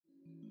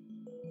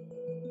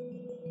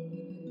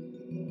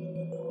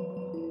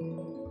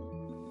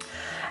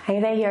Hey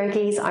there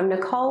yogis, I'm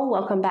Nicole.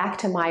 Welcome back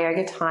to my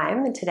yoga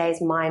time and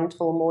today's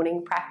mindful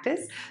morning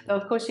practice. Though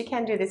of course you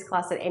can do this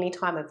class at any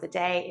time of the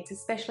day. It's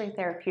especially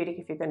therapeutic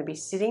if you're going to be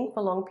sitting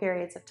for long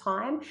periods of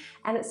time,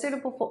 and it's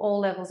suitable for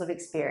all levels of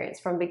experience,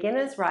 from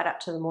beginners right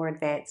up to the more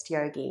advanced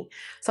yogi.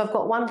 So I've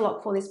got one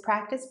block for this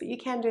practice, but you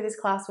can do this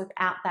class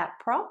without that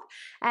prop.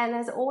 And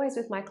as always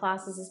with my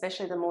classes,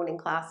 especially the morning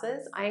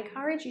classes, I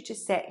encourage you to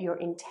set your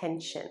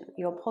intention,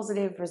 your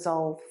positive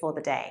resolve for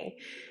the day.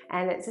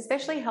 And it's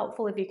especially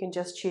helpful if you can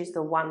just choose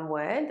the one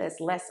word.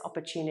 There's less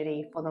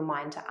opportunity for the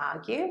mind to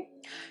argue.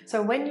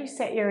 So when you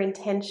set your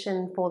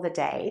intention for the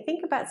day,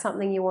 think about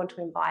something you want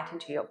to invite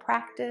into your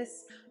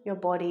practice, your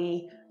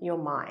body, your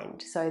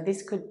mind. So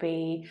this could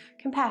be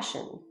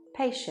compassion,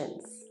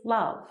 patience,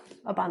 love,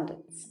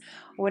 abundance,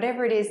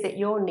 whatever it is that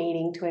you're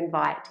needing to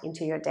invite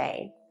into your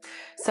day.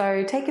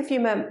 So take a few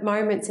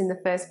moments in the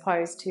first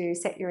pose to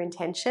set your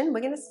intention.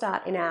 We're going to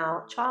start in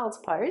our child's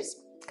pose,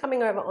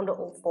 coming over onto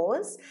all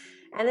fours,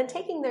 and then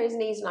taking those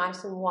knees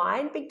nice and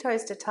wide, big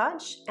toes to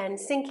touch, and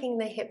sinking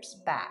the hips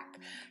back.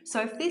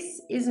 So if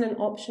this isn't an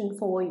option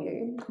for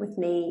you with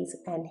knees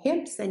and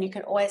hips, then you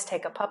can always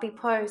take a puppy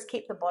pose,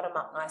 keep the bottom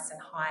up nice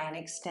and high, and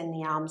extend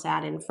the arms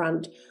out in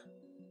front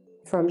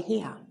from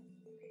here.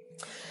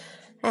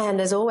 And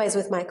as always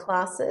with my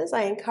classes,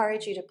 I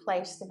encourage you to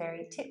place the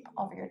very tip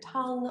of your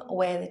tongue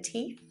where the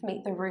teeth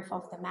meet the roof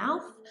of the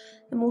mouth,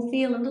 and we'll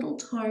feel a little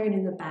tone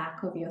in the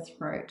back of your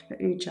throat for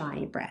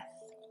Ujjayi breath.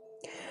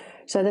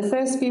 So the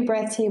first few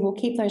breaths here, we'll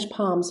keep those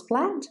palms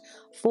flat,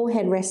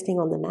 forehead resting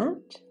on the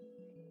mat.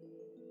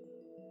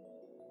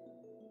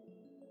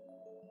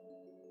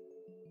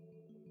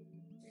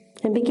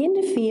 And begin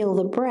to feel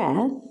the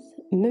breath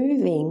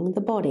moving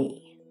the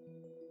body.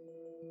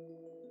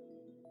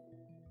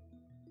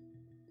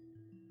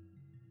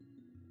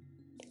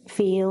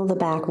 Feel the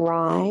back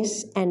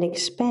rise and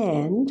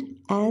expand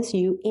as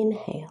you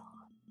inhale.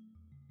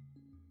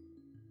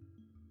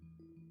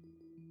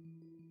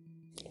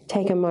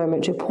 Take a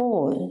moment to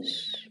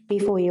pause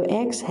before you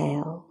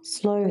exhale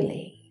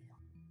slowly.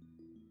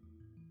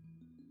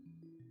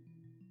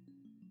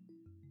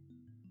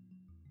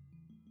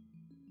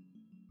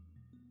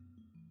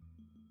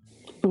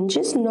 And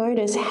just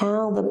notice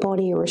how the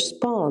body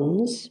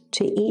responds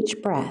to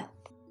each breath.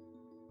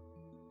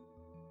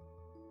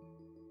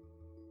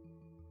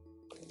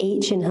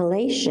 Each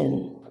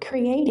inhalation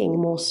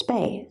creating more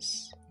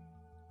space.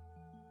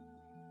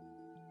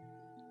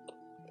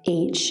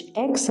 Each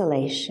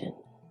exhalation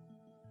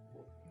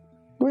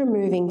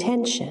removing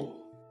tension.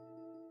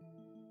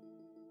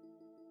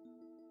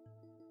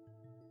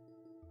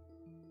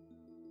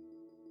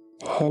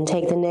 And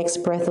take the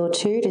next breath or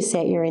two to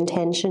set your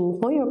intention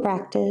for your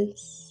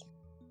practice.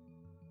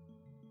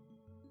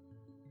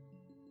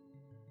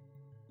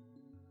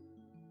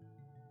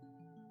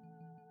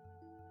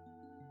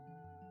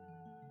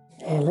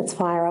 And let's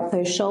fire up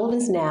those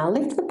shoulders now.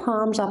 Lift the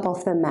palms up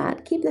off the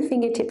mat. Keep the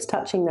fingertips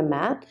touching the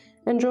mat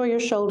and draw your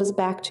shoulders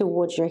back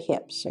towards your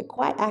hips. So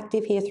quite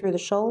active here through the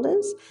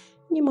shoulders.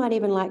 You might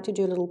even like to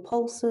do little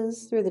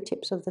pulses through the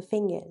tips of the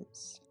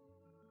fingers.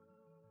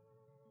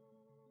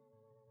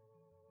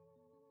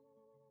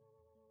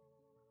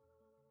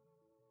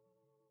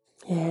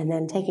 And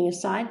then taking a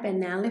side bend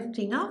now,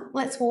 lifting up.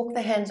 Let's walk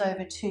the hands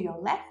over to your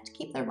left.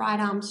 Keep the right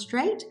arm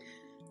straight.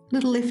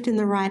 Little lift in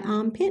the right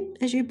armpit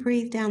as you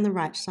breathe down the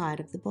right side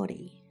of the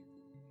body.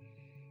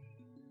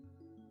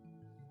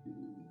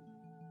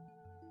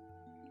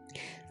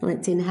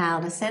 Let's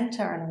inhale to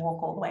center and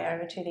walk all the way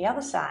over to the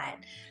other side.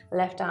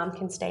 Left arm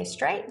can stay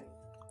straight.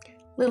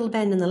 Little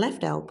bend in the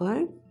left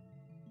elbow.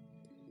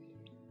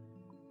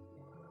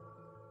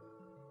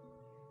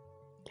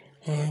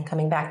 And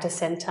coming back to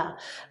center.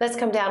 Let's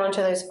come down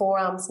onto those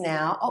forearms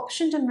now.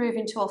 Option to move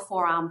into a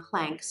forearm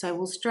plank. So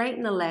we'll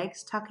straighten the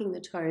legs, tucking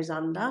the toes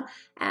under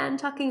and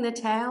tucking the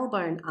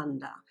tailbone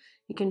under.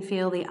 You can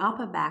feel the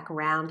upper back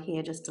round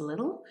here just a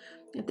little.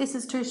 If this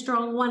is too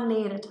strong, one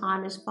knee at a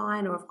time is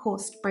fine, or of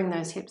course bring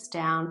those hips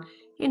down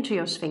into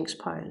your Sphinx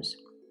pose.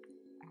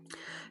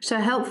 So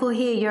helpful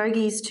here,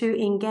 yogis, to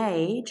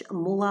engage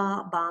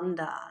Mula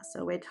Bandha.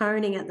 So we're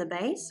toning at the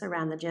base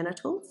around the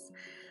genitals.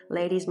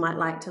 Ladies might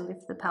like to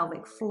lift the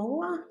pelvic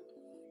floor.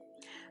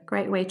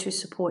 Great way to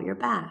support your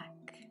back.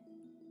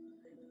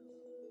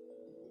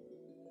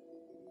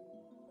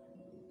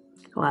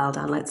 Well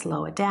done, let's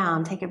lower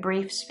down. Take a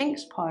brief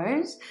Sphinx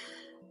pose,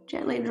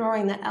 gently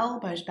drawing the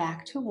elbows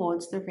back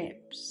towards the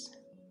ribs.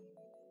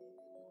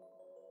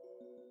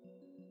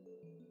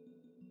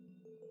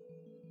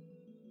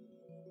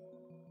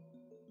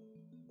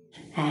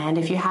 And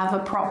if you have a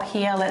prop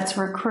here, let's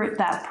recruit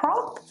that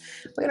prop.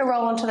 We're going to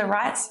roll onto the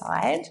right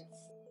side.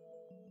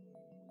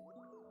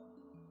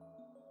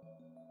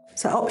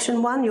 So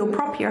option one, you'll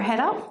prop your head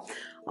up.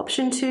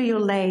 Option two,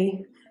 you'll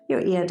lay your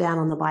ear down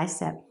on the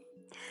bicep.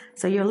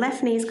 So your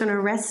left knee is going to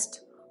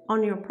rest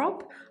on your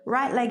prop.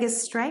 Right leg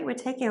is straight. We're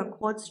taking a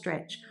quad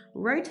stretch.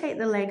 Rotate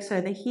the leg so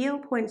the heel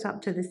points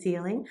up to the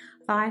ceiling,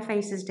 thigh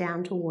faces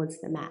down towards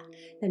the mat.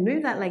 Then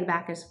move that leg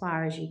back as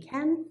far as you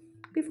can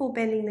before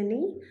bending the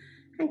knee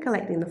and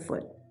collecting the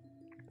foot.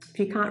 If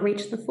you can't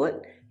reach the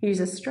foot, use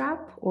a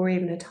strap or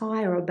even a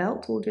tie or a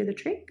belt will do the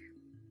trick.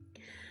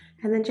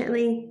 And then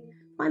gently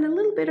find a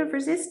little bit of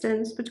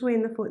resistance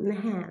between the foot and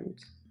the hand.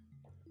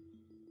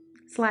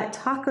 Slight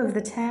tuck of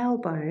the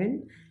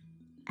tailbone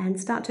and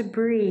start to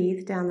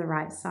breathe down the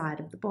right side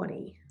of the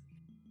body.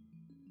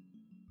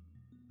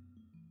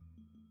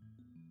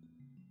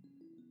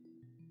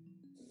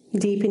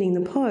 Deepening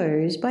the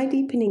pose by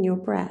deepening your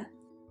breath.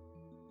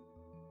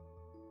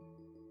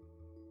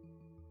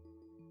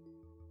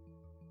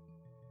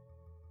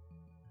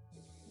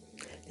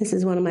 This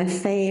is one of my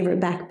favorite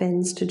back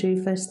bends to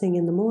do first thing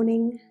in the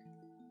morning.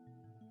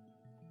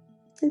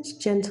 It's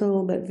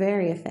gentle but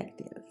very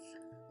effective.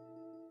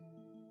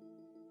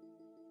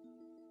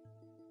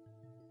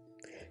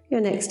 Your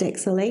next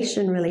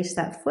exhalation, release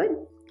that foot.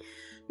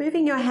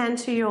 Moving your hand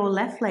to your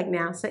left leg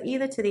now, so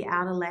either to the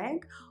outer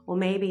leg or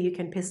maybe you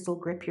can pistol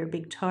grip your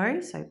big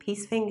toe, so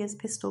peace fingers,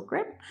 pistol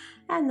grip,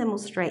 and then we'll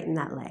straighten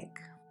that leg.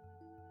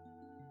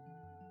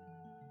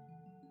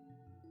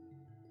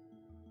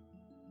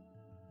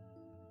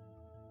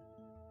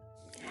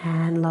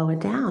 And lower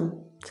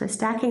down. So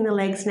stacking the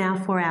legs now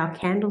for our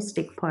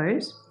candlestick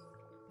pose.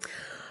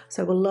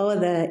 So we'll lower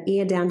the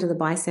ear down to the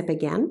bicep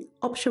again.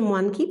 Option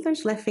 1, keep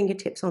those left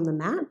fingertips on the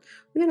mat.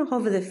 We're going to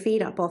hover the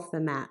feet up off the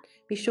mat.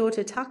 Be sure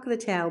to tuck the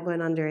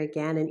tailbone under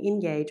again and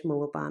engage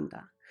Mula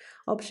Bandha.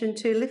 Option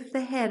 2, lift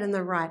the head and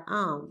the right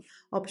arm.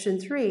 Option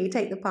 3,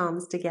 take the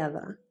palms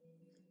together.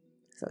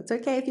 So it's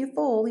okay if you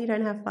fall, you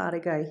don't have far to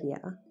go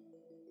here.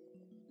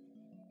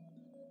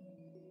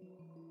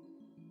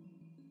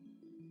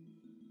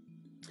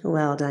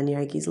 Well done,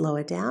 yogis.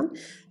 Lower down.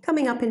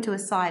 Coming up into a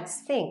side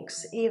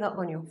sphinx, either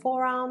on your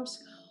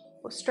forearms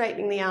or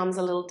straightening the arms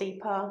a little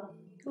deeper,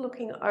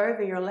 looking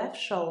over your left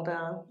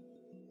shoulder.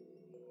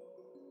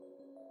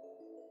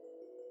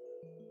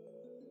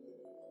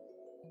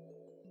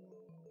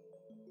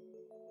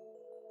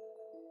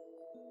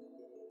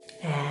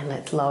 And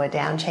let's lower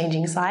down,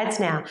 changing sides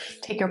now.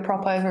 Take your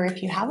prop over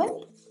if you have it.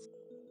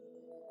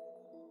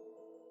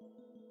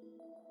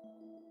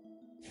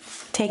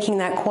 Taking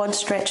that quad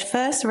stretch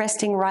first,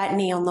 resting right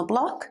knee on the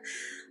block.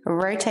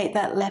 Rotate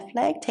that left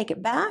leg, take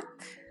it back,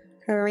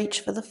 reach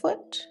for the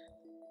foot.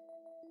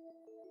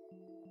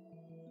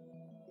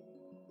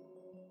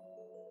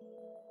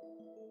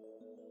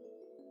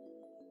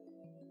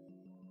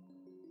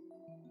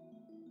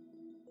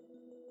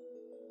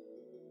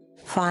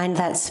 Find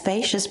that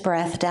spacious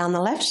breath down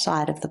the left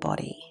side of the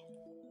body.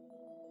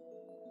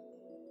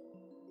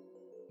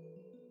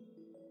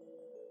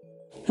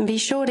 And be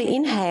sure to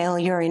inhale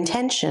your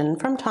intention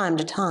from time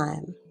to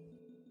time.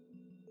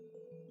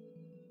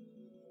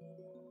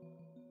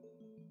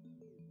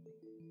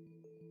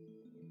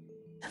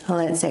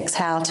 Let's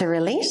exhale to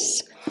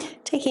release.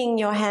 Taking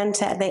your hand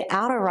to the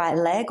outer right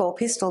leg or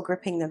pistol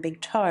gripping the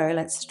big toe,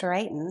 let's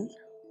straighten.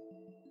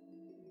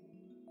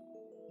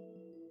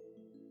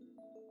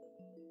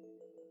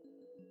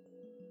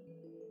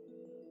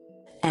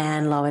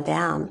 And lower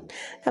down.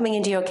 Coming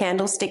into your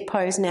candlestick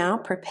pose now,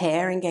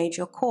 prepare, engage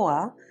your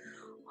core.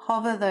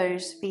 Hover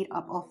those feet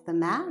up off the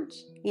mat,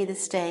 either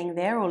staying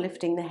there or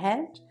lifting the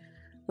head,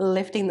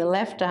 lifting the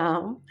left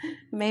arm,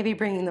 maybe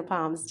bringing the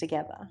palms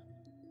together.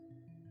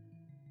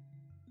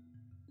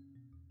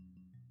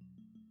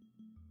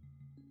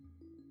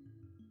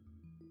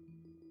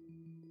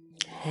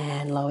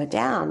 And lower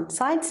down,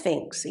 side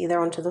sphinx,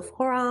 either onto the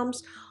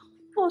forearms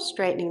or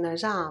straightening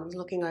those arms,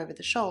 looking over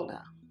the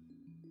shoulder.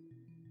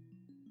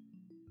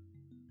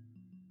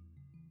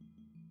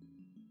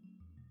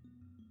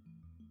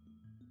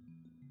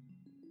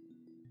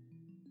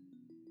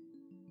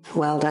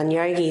 Well done,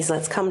 yogis.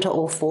 Let's come to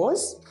all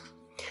fours.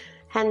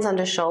 Hands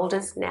under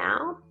shoulders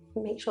now.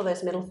 Make sure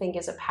those middle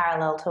fingers are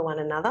parallel to one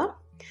another.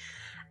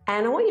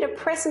 And I want you to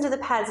press into the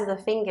pads of the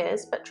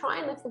fingers, but try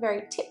and lift the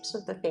very tips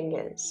of the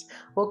fingers.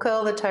 We'll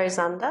curl the toes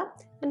under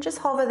and just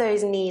hover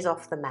those knees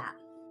off the mat.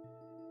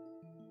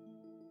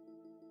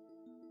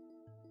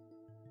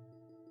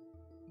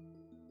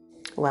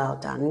 Well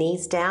done.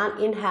 Knees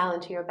down. Inhale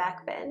into your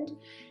back bend.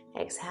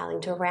 Exhaling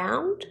to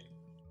round.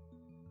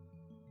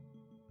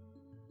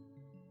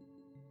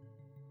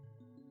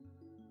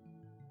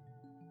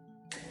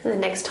 And the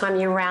next time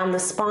you round the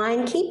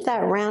spine, keep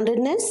that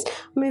roundedness.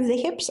 Move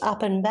the hips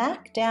up and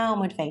back,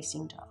 downward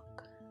facing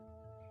dog.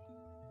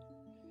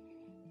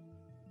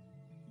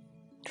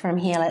 From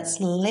here,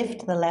 let's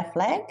lift the left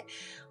leg.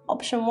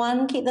 Option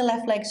 1, keep the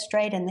left leg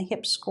straight and the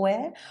hips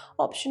square.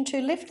 Option 2,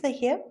 lift the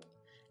hip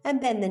and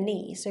bend the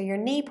knee. So your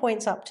knee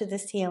points up to the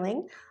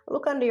ceiling.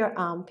 Look under your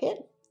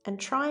armpit and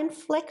try and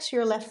flex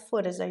your left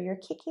foot as though you're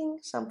kicking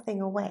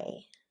something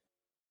away.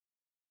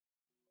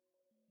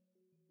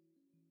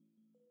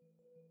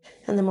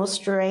 And then we'll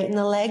straighten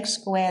the legs,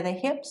 square the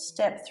hips,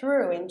 step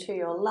through into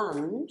your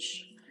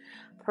lunge,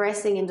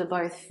 pressing into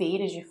both feet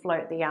as you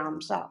float the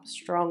arms up,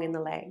 strong in the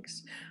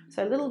legs.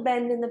 So a little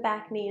bend in the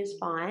back knee is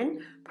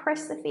fine.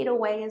 Press the feet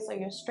away as though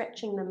you're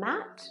stretching the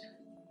mat.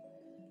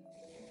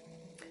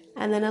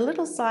 And then a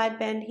little side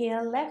bend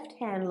here, left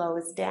hand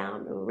lowers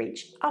down,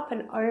 reach up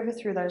and over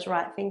through those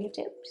right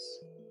fingertips.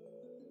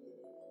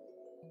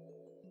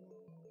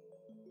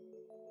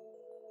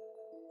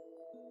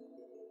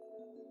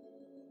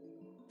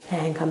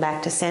 And come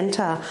back to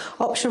center.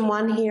 Option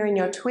 1 here in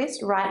your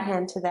twist, right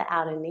hand to the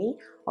outer knee.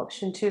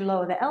 Option 2,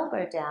 lower the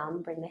elbow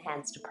down, bring the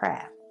hands to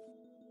prayer.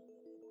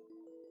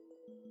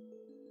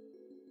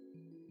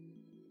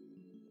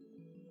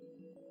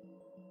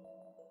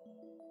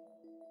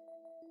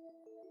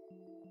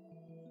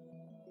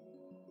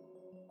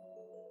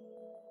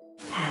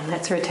 And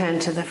let's return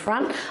to the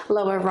front.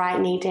 Lower right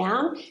knee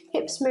down,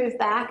 hips move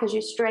back as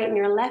you straighten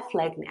your left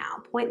leg now.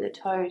 Point the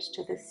toes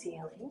to the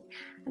ceiling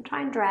and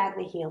try and drag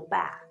the heel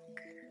back.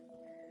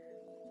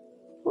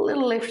 A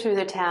little lift through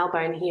the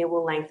tailbone here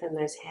will lengthen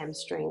those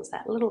hamstrings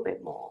that little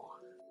bit more.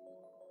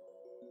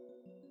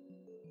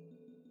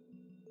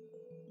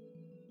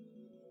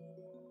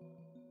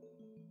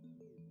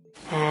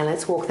 And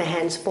let's walk the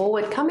hands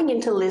forward, coming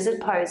into lizard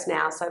pose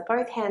now. So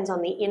both hands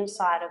on the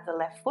inside of the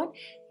left foot,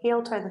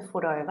 heel toe the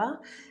foot over,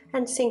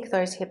 and sink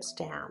those hips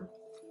down.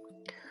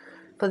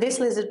 For this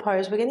lizard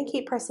pose, we're going to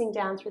keep pressing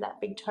down through that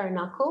big toe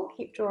knuckle,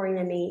 keep drawing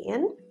the knee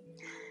in.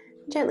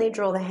 Gently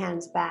draw the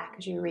hands back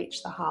as you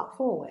reach the heart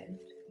forward.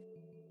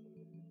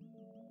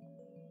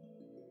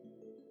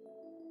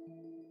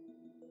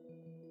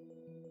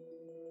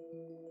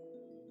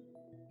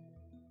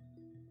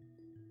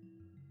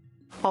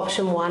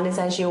 Option 1 is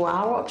as you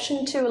are.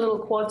 Option 2, a little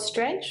quad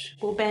stretch.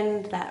 We'll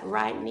bend that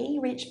right knee,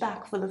 reach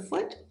back for the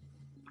foot.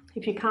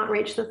 If you can't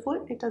reach the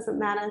foot, it doesn't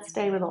matter,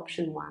 stay with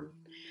option 1.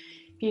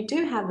 If you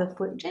do have the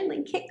foot,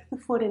 gently kick the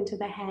foot into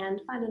the hand,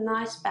 find a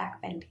nice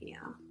back bend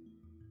here.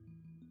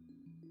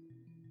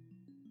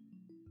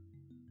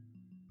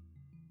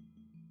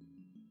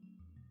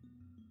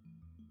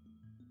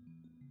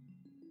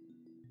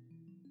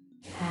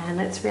 And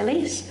let's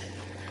release.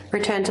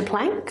 Return to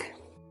plank.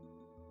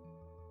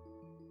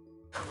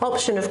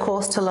 Option, of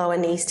course, to lower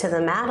knees to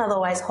the mat,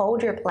 otherwise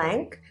hold your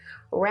plank,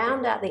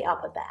 round out the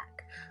upper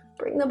back.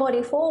 Bring the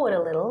body forward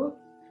a little,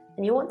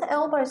 and you want the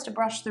elbows to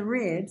brush the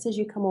ribs as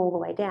you come all the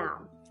way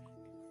down.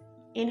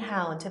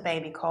 Inhale into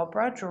baby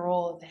cobra,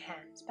 draw the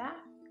hands back.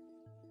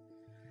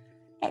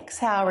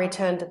 Exhale,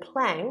 return to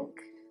plank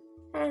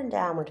and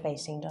downward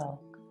facing dog.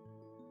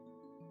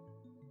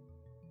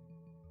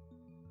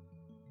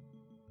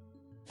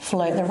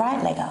 Float the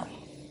right leg up.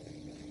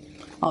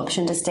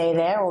 Option to stay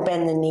there or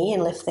bend the knee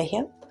and lift the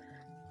hip.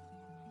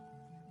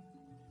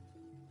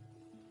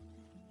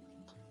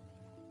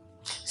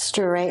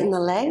 Straighten the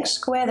legs,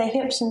 square the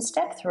hips and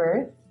step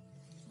through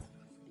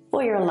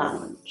for your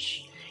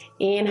lunge.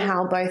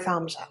 Inhale, both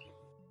arms up.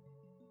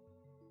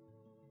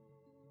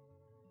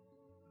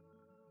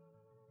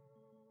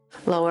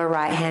 Lower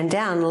right hand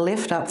down,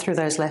 lift up through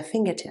those left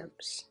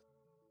fingertips.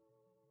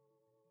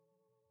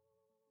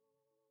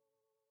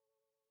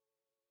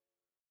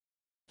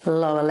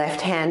 Lower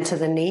left hand to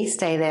the knee,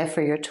 stay there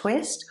for your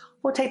twist,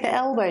 or take the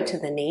elbow to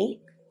the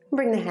knee and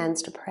bring the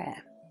hands to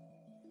prayer.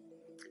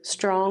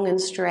 Strong and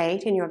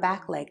straight in your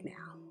back leg now.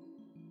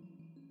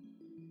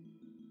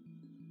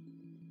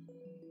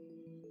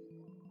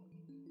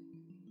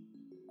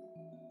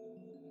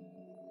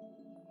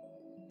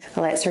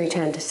 Let's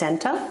return to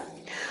center.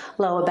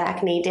 Lower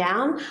back knee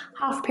down,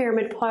 half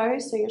pyramid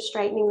pose, so you're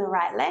straightening the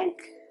right leg.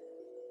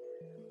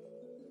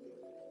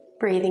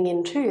 Breathing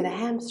into the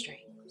hamstrings.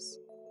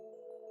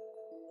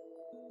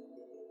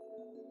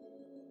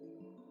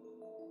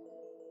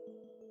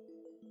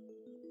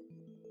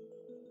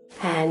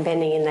 And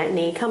bending in that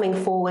knee, coming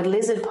forward,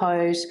 lizard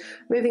pose,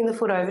 moving the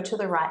foot over to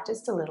the right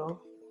just a little.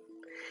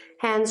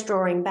 Hands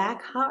drawing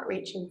back, heart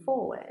reaching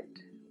forward.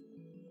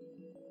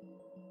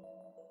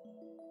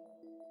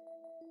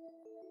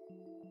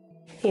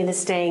 Either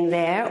staying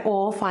there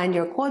or find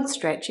your quad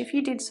stretch if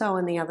you did so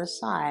on the other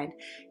side,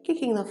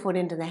 kicking the foot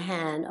into the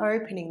hand,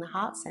 opening the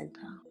heart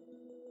center.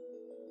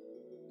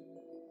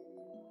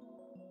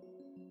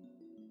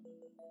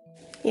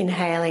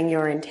 Inhaling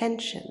your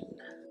intention.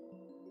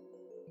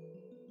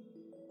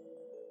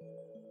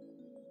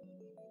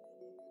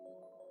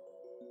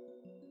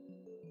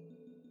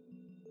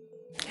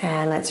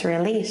 And let's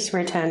release,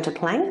 return to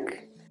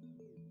plank.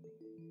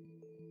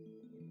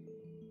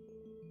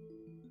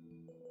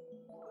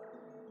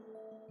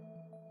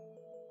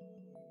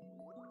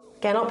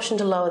 Again, option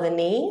to lower the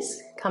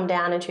knees, come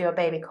down into your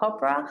baby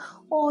cobra,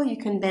 or you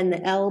can bend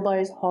the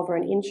elbows, hover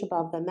an inch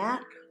above the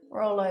mat,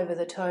 roll over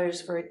the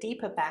toes for a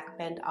deeper back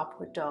bend,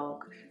 upward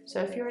dog.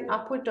 So if you're in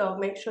upward dog,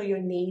 make sure your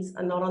knees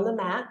are not on the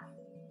mat.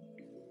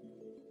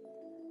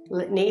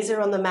 Knees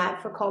are on the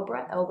mat for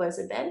cobra, elbows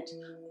are bent.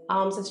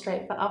 Arms are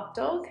straight for up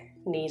dog,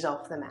 knees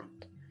off the mat.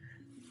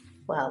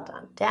 Well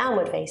done.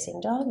 Downward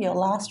facing dog, your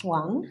last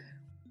one.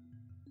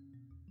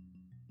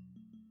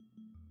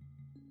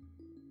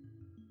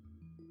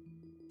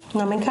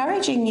 I'm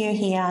encouraging you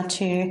here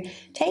to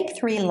take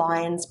 3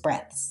 lion's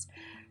breaths.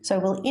 So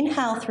we'll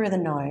inhale through the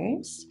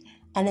nose,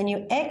 and then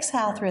you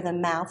exhale through the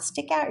mouth,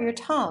 stick out your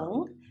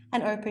tongue,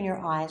 and open your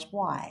eyes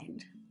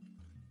wide.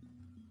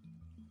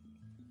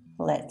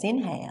 Let's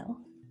inhale.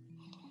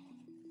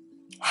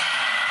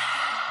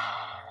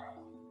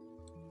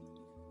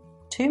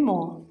 2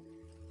 more.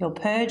 You're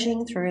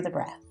purging through the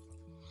breath.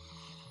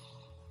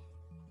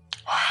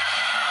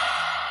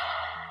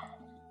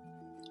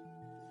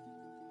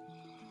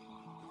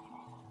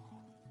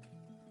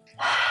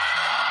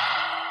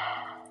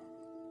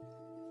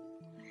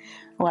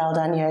 Well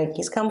done,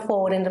 yogis. Come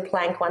forward into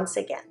plank once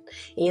again.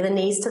 Either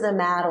knees to the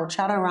mat or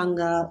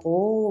chaturanga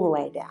all the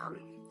way down.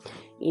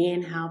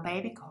 Inhale,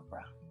 baby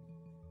cobra.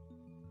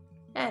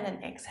 And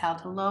then exhale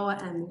to lower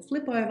and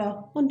flip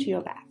over onto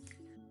your back.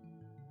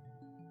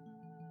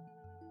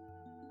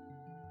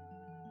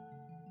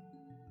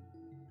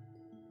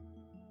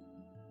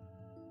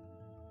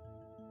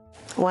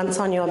 Once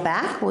on your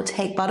back, we'll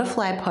take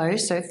butterfly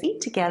pose, so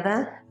feet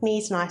together,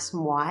 knees nice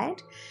and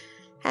wide.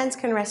 Hands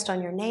can rest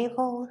on your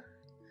navel,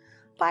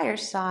 by your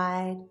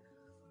side,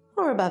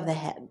 or above the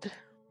head.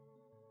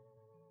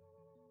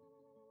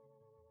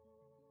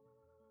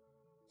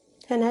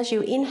 And as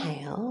you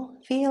inhale,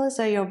 feel as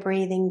though you're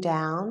breathing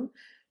down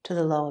to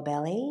the lower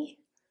belly,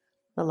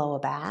 the lower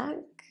back,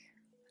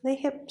 the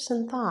hips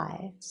and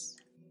thighs.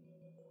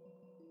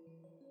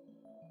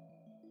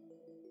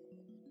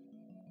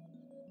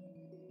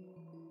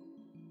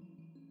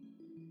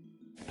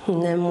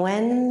 And then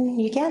when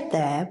you get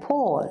there,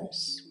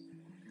 pause.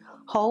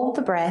 Hold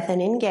the breath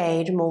and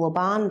engage Mula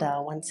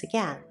Bandha once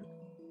again.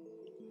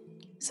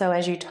 So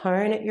as you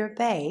tone at your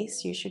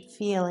base, you should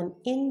feel an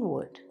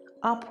inward,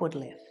 upward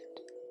lift.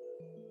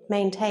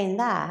 Maintain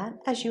that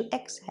as you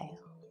exhale.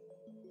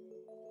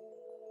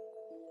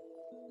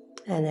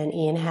 And then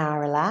inhale,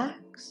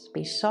 relax,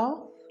 be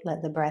soft,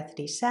 let the breath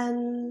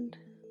descend.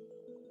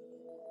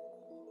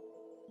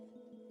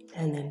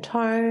 And then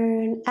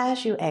tone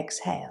as you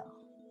exhale.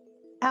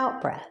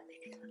 Out breath,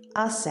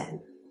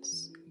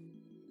 ascends.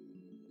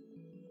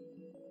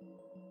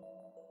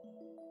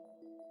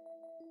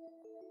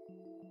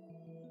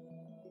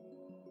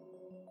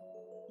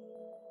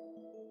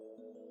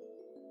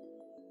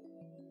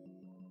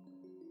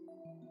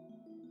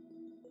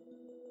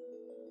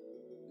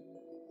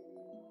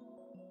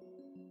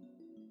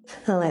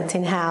 And let's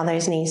inhale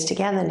those knees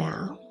together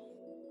now.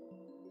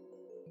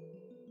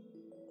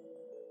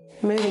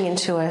 Moving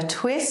into a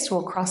twist,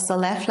 we'll cross the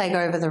left leg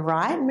over the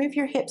right. Move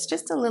your hips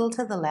just a little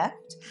to the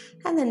left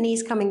and the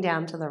knees coming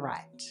down to the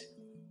right.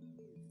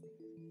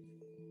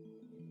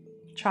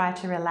 Try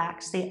to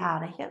relax the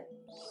outer hips,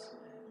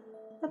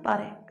 the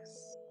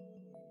buttocks.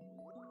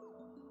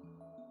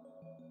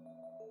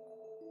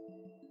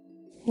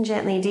 And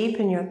gently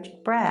deepen your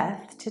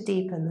breath to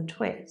deepen the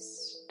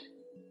twist.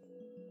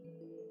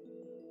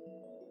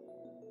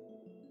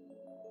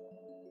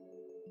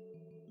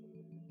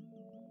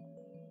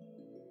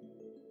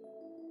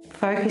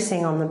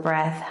 Focusing on the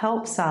breath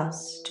helps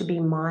us to be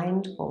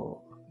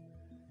mindful,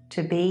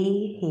 to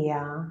be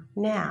here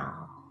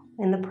now,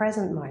 in the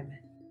present moment.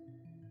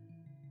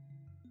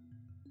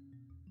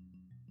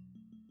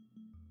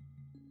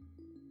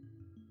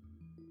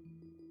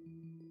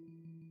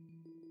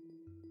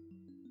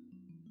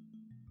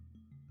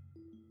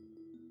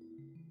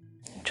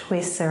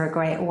 Twists are a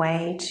great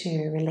way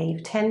to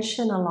relieve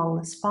tension along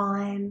the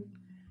spine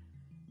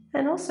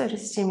and also to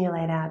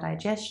stimulate our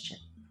digestion.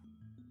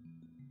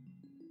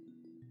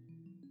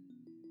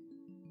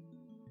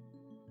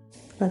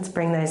 Let's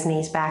bring those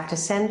knees back to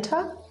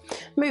center.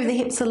 Move the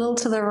hips a little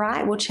to the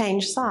right. We'll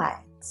change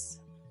sides.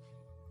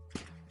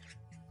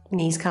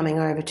 Knees coming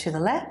over to the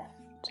left.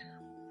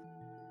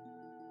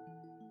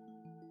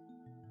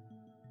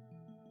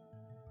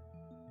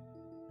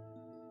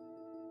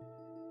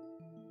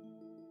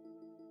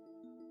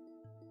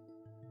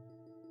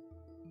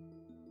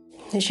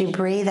 As you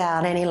breathe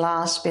out any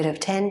last bit of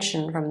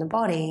tension from the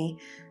body,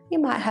 you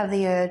might have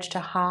the urge to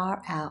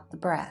heart out the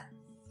breath.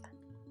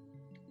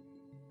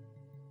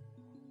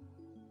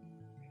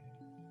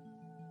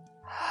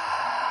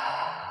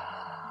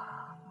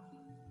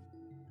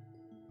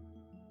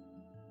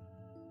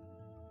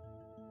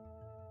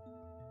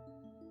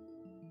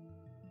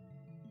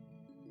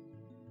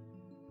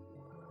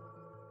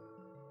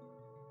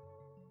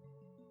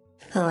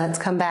 Now let's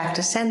come back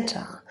to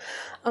center,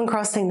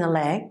 uncrossing the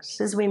legs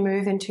as we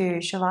move into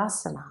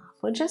Shavasana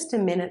for just a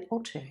minute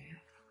or two.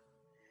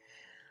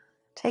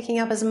 Taking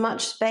up as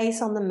much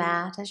space on the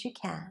mat as you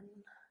can,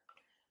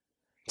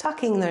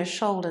 tucking those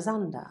shoulders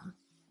under.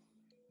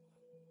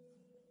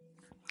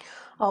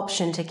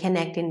 Option to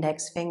connect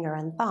index finger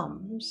and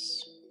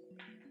thumbs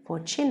for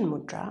Chin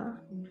Mudra.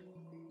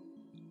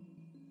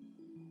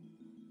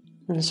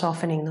 And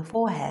softening the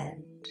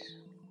forehead,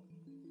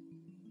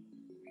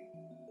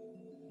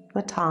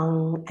 the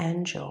tongue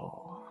and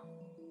jaw.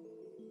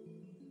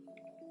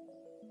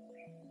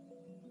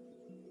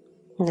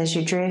 And as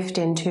you drift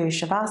into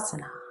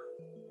Shavasana,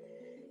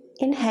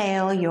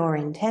 inhale your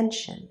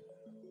intention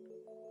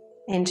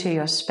into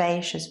your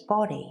spacious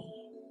body,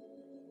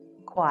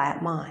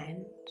 quiet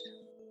mind.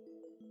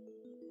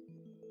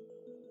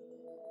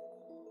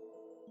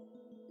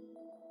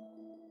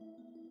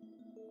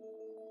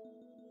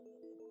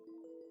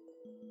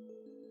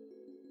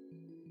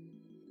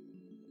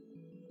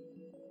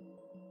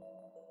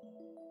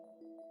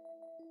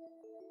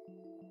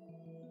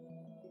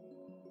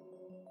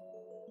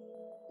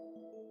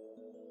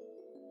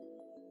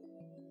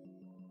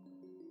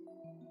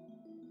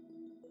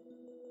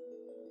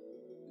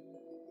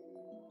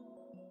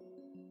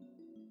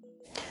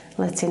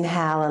 Let's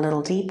inhale a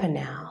little deeper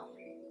now.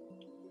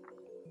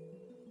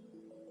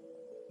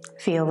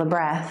 Feel the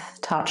breath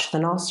touch the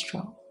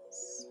nostrils.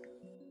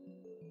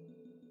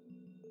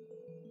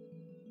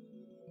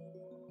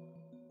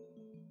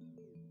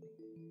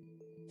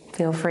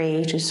 Feel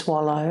free to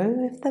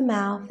swallow if the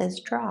mouth is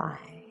dry,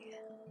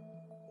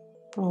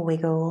 or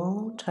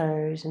wiggle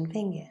toes and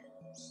fingers.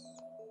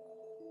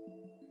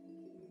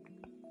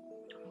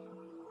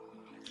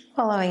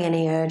 Following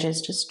any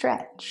urges to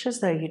stretch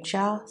as though you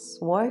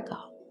just woke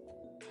up.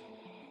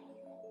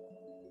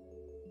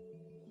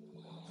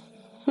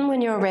 And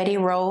when you're ready,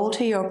 roll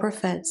to your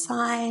preferred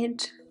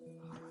side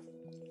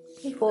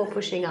before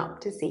pushing up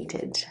to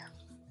seated.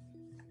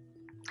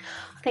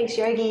 Thanks,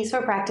 yogis,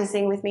 for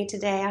practicing with me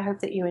today. I hope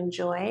that you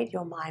enjoyed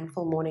your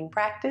mindful morning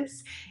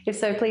practice. If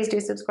so, please do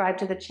subscribe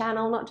to the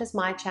channel, not just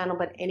my channel,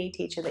 but any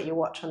teacher that you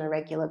watch on a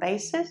regular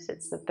basis.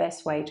 It's the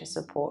best way to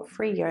support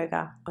free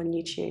yoga on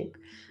YouTube.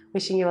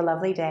 Wishing you a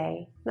lovely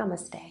day.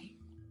 Namaste.